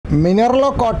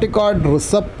Mineralocorticoid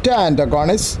receptor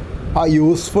antagonists are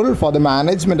useful for the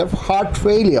management of heart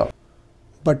failure.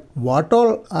 But what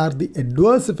all are the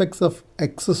adverse effects of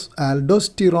excess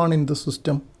aldosterone in the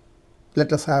system?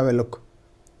 Let us have a look.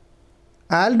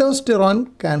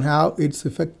 Aldosterone can have its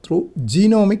effect through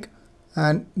genomic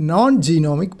and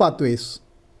non-genomic pathways.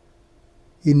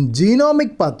 In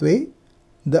genomic pathway,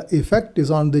 the effect is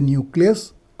on the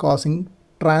nucleus, causing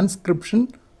transcription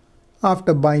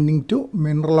after binding to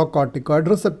mineralocorticoid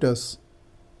receptors.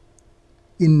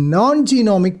 In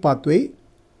non-genomic pathway,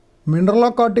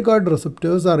 mineralocorticoid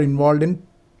receptors are involved in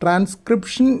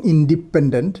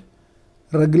transcription-independent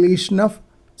regulation of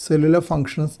cellular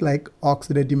functions like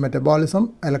oxidative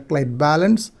metabolism, electrolyte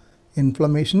balance,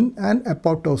 inflammation, and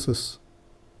apoptosis.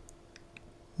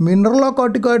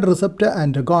 Mineralocorticoid receptor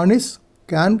antagonists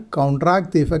can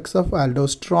counteract the effects of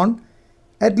aldosterone,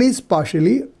 at least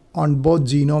partially, on both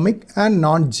genomic and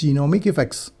non-genomic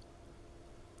effects.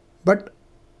 But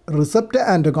receptor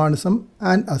antagonism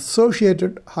and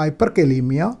associated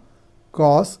hyperkalemia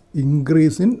cause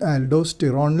increase in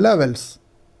aldosterone levels.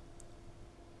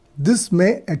 This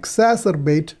may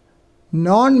exacerbate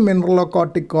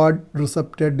non-mineralocorticoid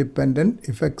receptor dependent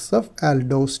effects of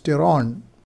aldosterone.